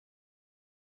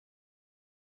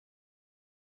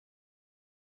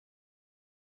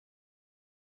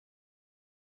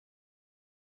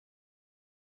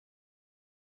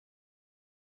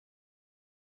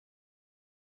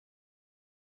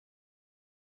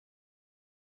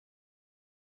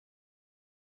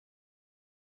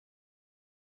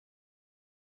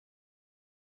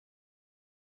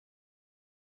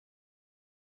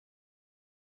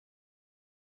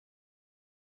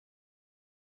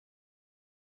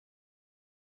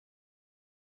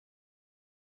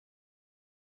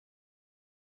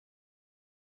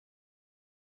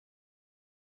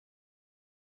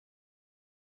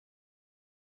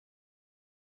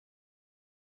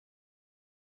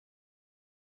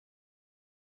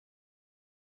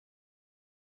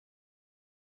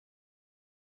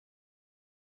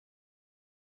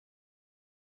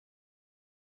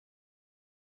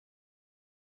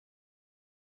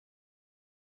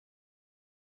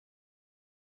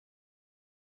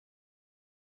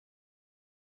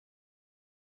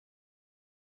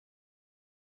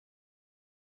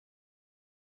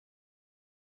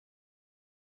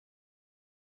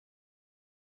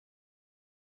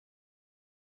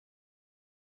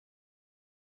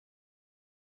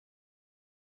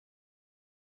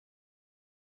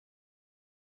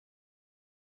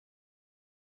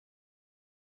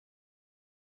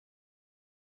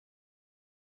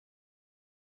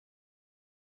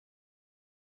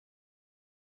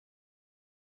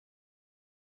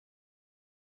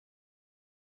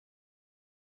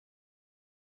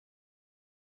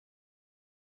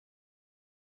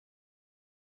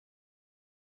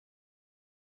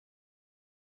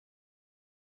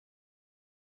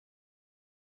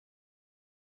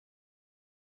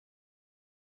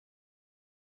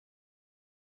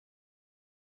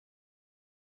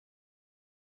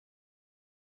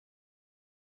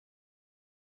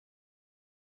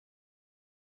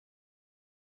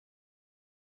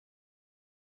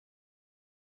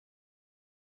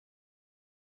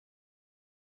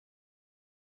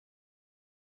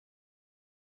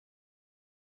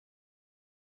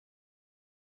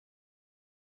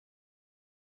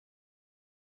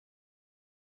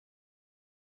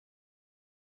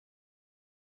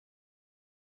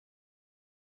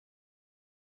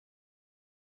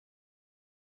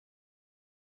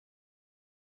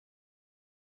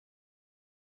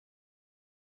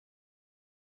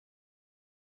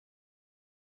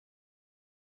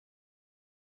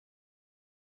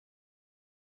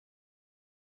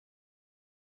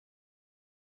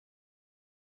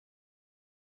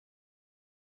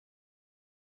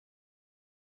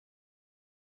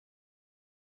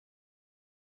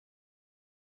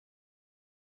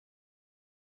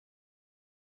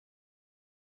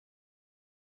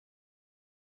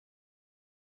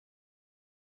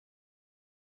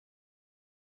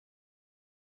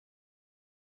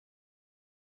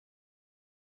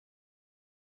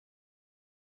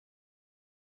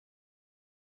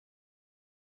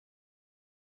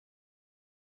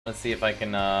Let's see if I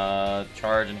can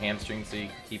charge and hamstring so you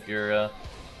can keep your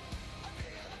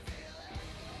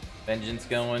vengeance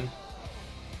going.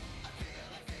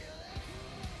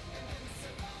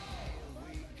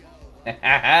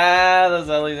 Those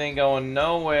Ellie's ain't going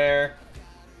nowhere.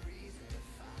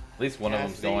 At least one of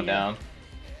them's going down.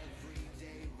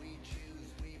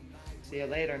 See you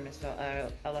later, Mr.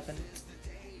 Elephant.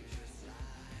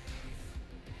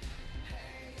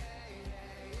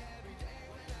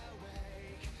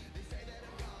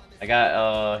 I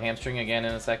got hamstring again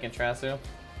in a second, Trasu.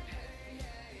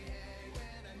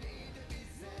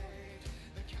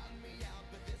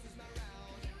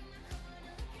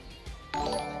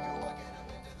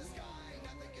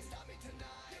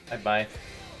 Bye-bye.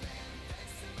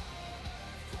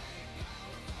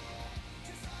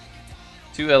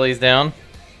 Two Ellie's down.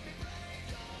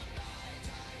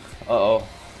 Uh-oh.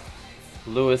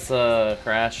 Lewis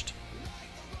crashed.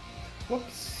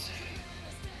 Whoops.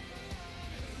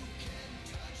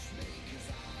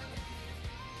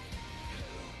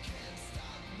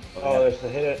 Oh, there's a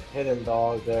hidden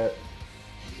dog there.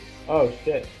 Oh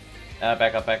shit.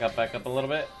 Back up a little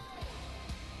bit.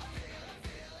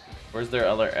 Where's their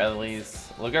other Ellie's?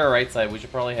 Look at our right side. We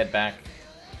should probably head back.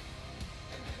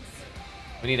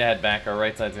 We need to head back. Our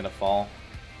right side's gonna fall.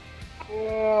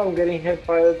 Oh, I'm getting hit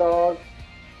by the dog.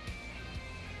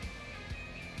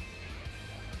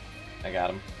 I got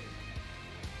him.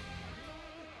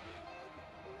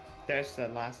 There's the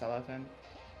last elephant.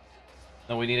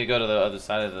 No, we need to go to the other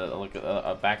side of the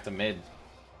look. Back to mid.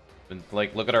 And,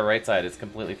 like, look at our right side. It's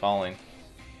completely falling.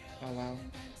 Oh wow.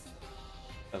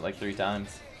 Like 3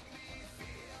 times.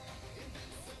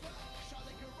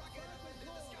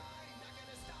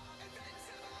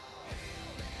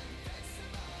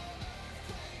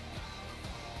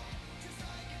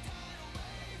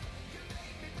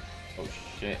 Oh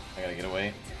shit, I gotta get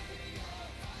away.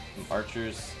 Some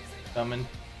archers coming.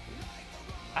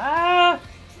 Ah!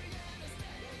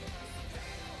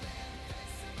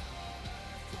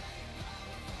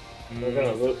 We're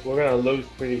gonna lose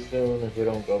pretty soon if we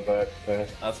don't go back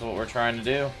fast. That's what we're trying to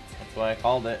do. That's why I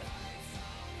called it.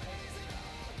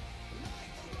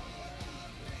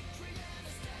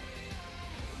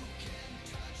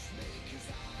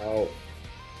 Out.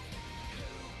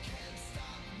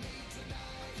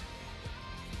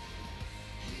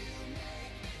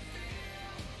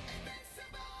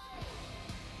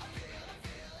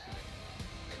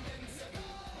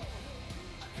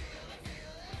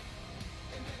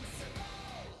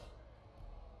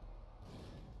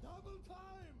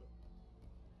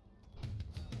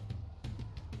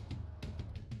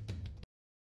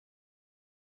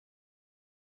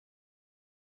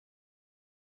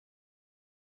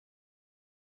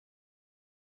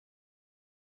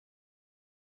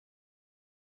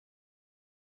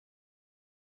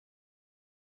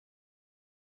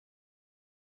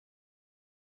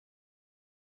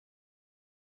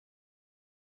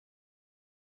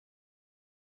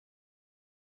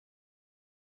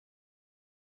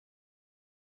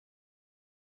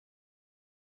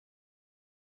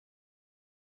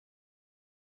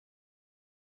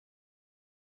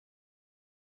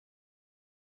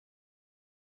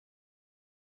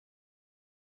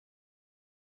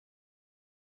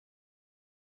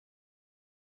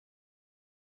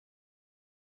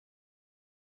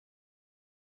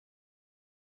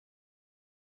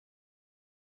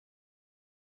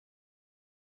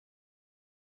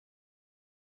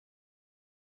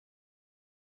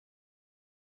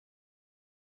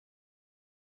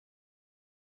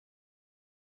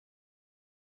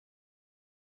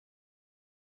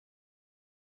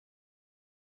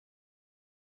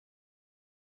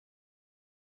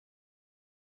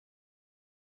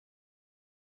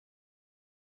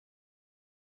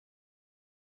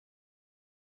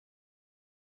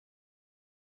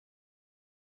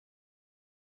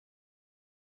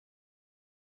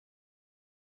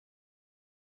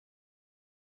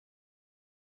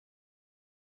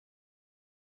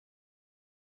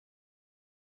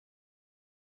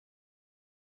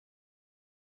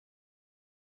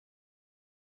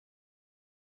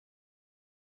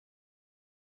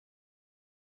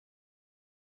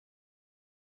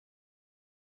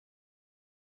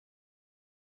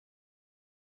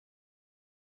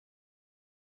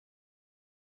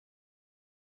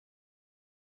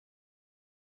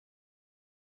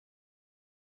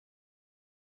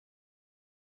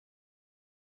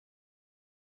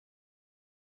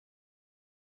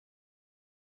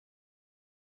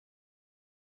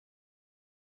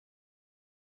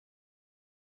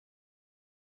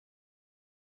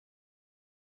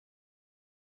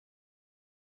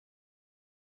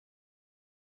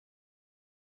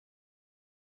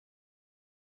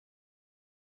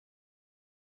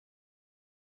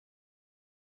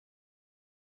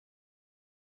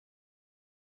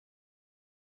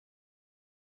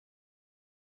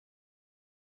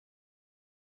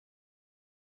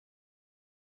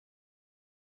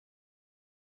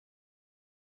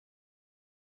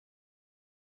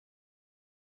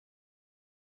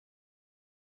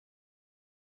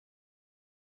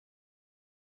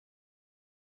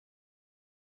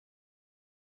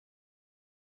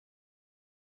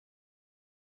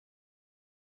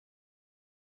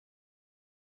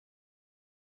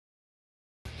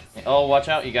 Oh, watch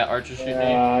out! You got archers shooting at you.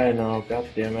 Yeah, I know. God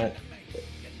damn it.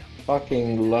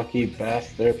 Fucking lucky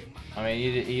bastard. I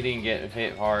mean, he didn't get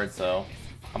hit hard, so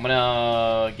I'm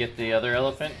gonna get the other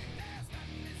elephant.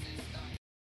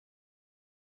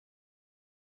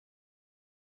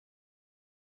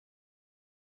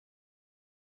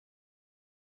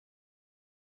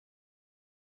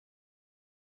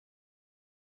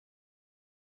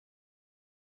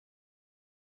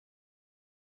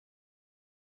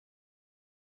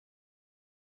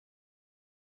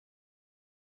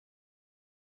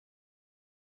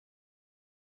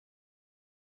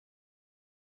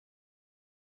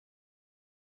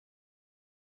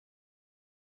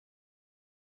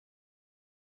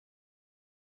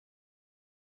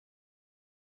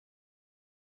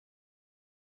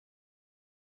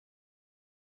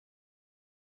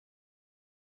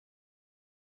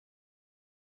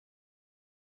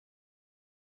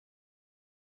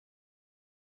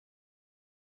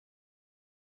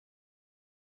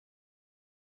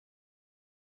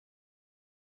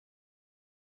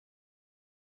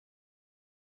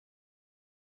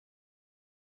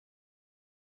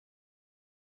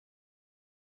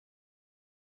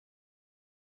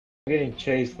 I'm getting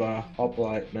chased by a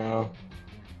hoplite now.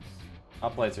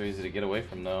 Hoplites are easy to get away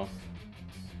from, though.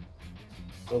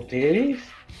 So titties?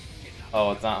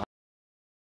 Oh, it's not.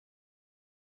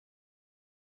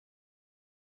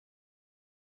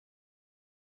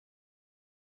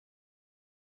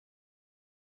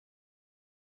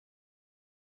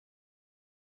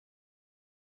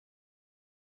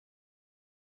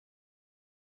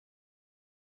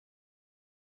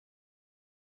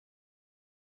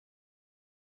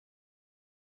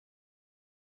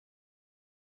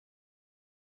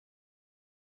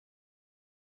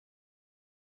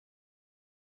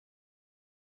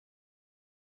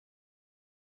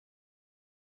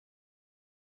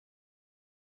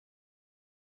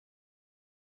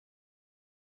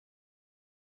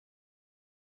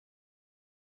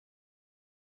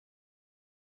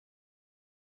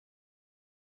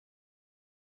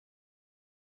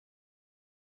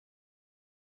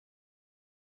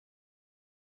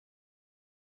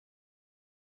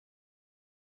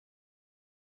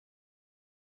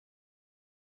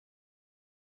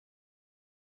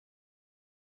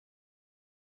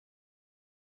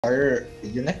 Fire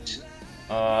unit?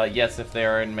 Yes, if they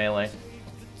are in melee.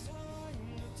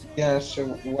 Yeah, so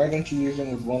why don't you use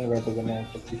them with one rather than all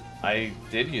 50? I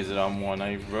did use it on one.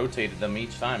 I rotated them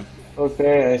each time.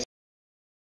 Okay, I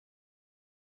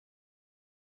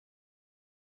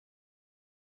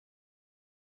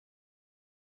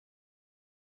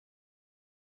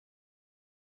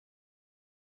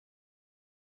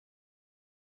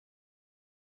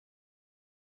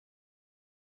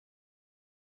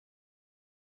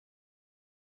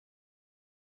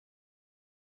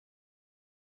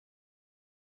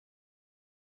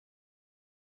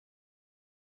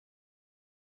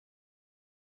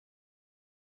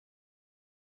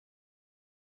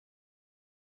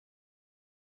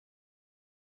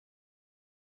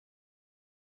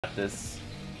Got this.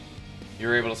 You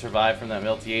were able to survive from that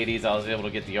Milty 80s. I was able to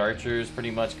get the archers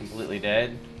pretty much completely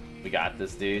dead. We got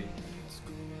this, dude.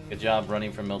 Good job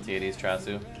running from Milty 80s,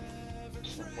 Trasu.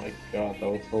 Oh my god, that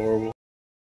was horrible.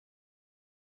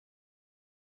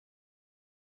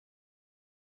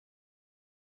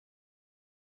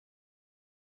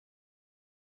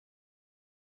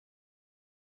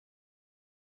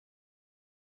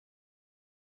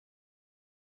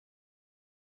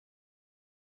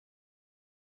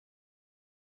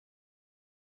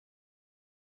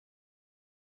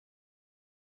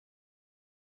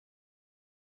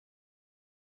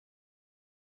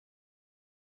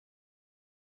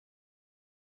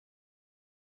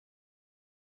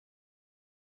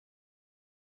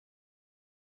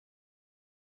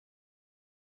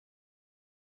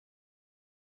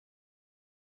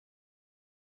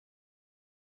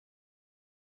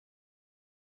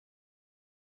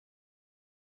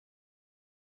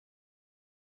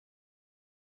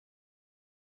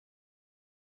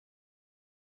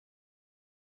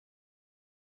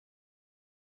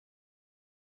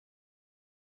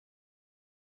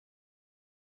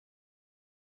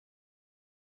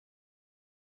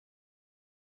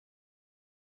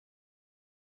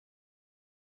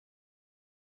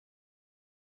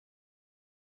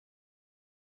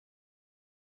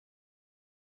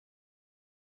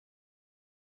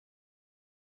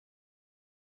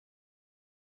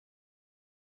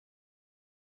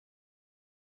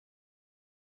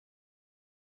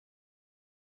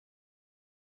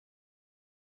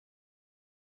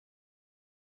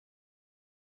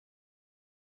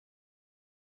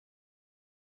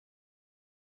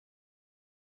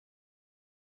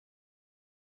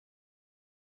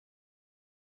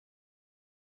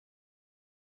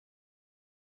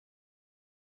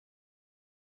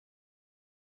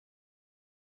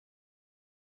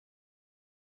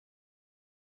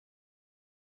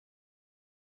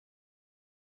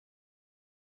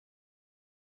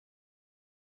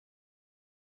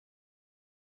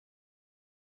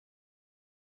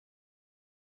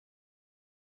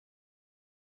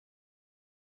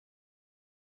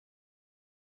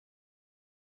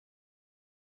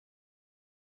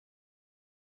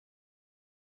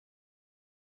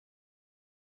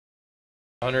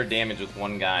 100 damage with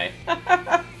one guy.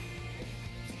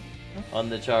 On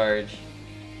the charge.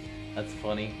 That's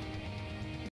funny.